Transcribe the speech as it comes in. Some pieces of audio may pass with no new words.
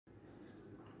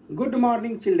Good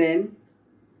morning, children.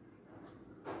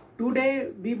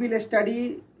 Today we will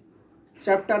study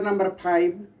chapter number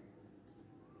 5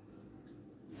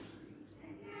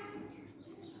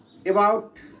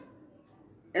 about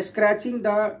scratching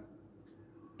the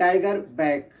tiger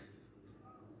back,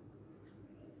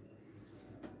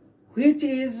 which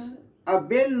is a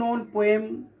well-known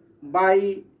poem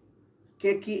by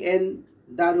K.N.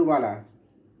 Daruwala.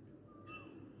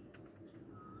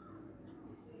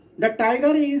 The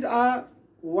tiger is a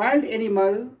wild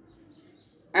animal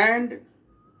and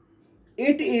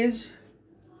it is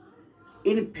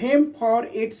in fame for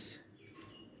its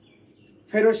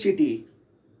ferocity.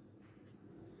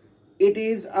 It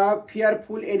is a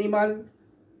fearful animal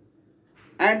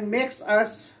and makes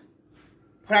us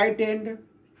frightened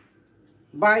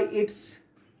by its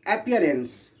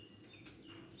appearance.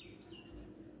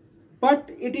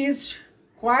 But it is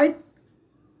quite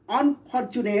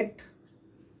unfortunate.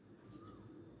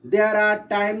 There are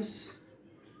times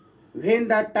when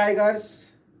the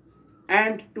tigers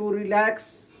and to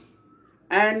relax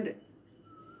and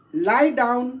lie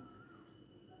down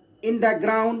in the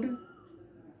ground,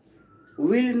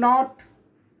 will not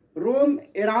roam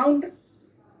around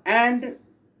and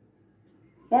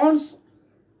pounce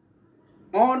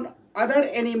on other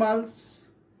animals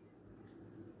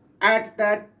at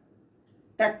that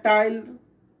tactile.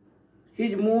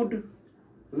 His mood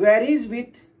varies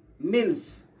with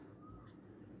meals.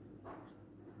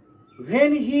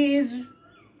 When he is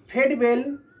fed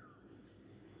well,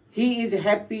 he is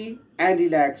happy and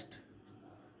relaxed.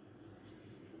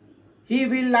 He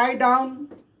will lie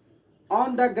down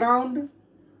on the ground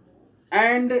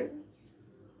and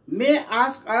may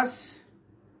ask us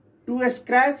to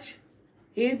scratch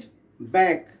his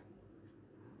back.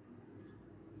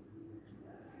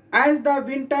 As the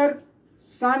winter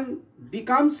sun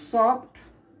becomes soft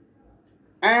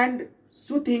and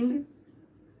soothing,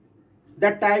 the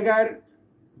tiger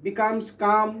becomes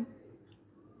calm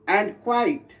and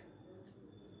quiet.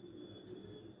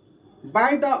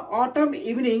 By the autumn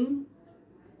evening,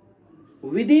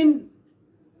 within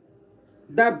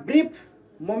the brief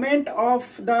moment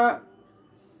of the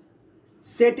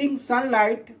setting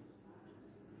sunlight,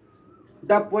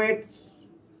 the poet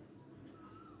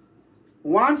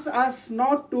wants us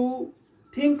not to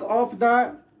think of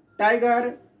the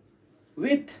tiger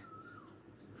with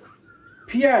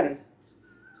fear,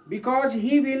 because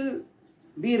he will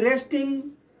be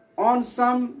resting on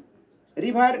some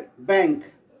river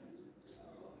bank.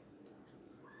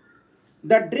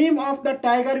 The dream of the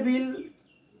tiger will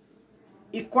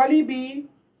equally be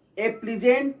a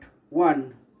pleasant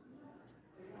one.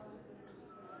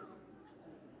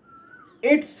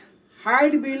 Its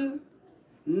hide will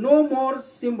no more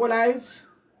symbolize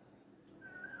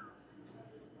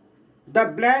the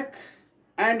black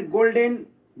and golden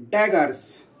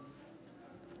daggers.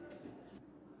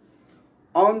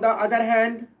 On the other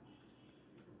hand,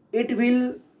 it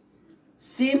will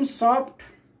seem soft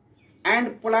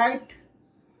and polite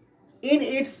in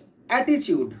its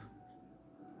attitude.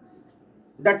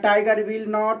 The tiger will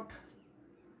not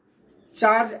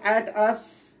charge at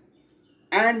us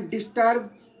and disturb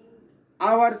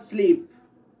our sleep.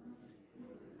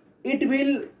 It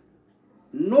will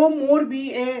no more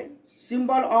be a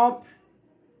symbol of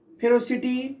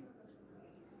ferocity,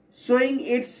 showing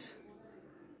its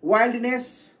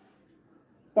wildness,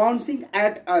 pouncing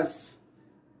at us.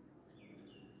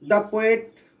 The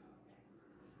poet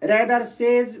rather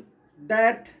says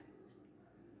that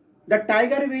the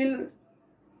tiger will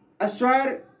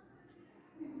assure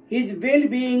his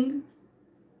well-being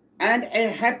and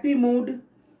a happy mood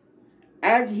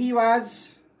as he was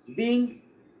being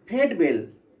fed well.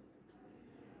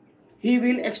 He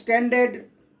will extend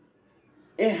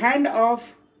a hand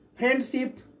of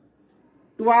friendship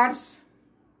towards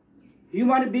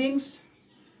human beings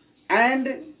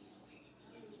and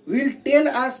will tell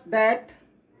us that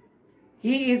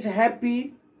he is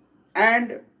happy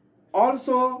and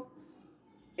also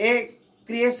a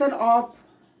creation of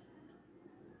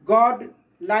God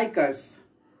like us.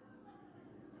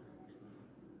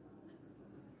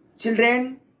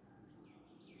 Children,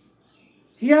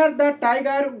 here the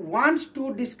tiger wants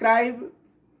to describe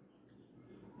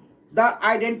the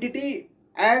identity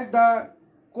as the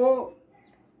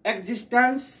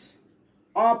coexistence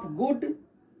of good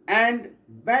and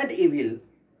bad evil.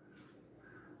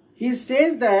 He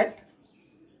says that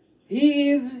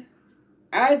he is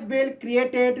as well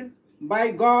created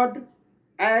by God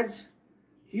as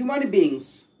human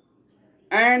beings,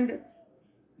 and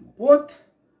both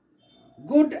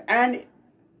good and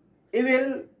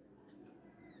evil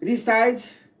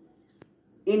resides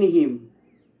in him.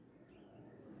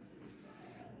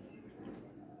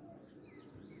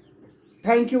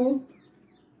 Thank you.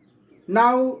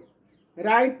 Now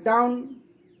write down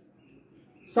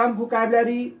some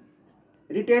vocabulary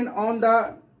written on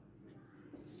the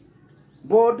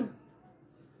board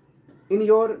in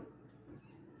your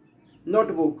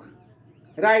notebook.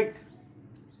 Write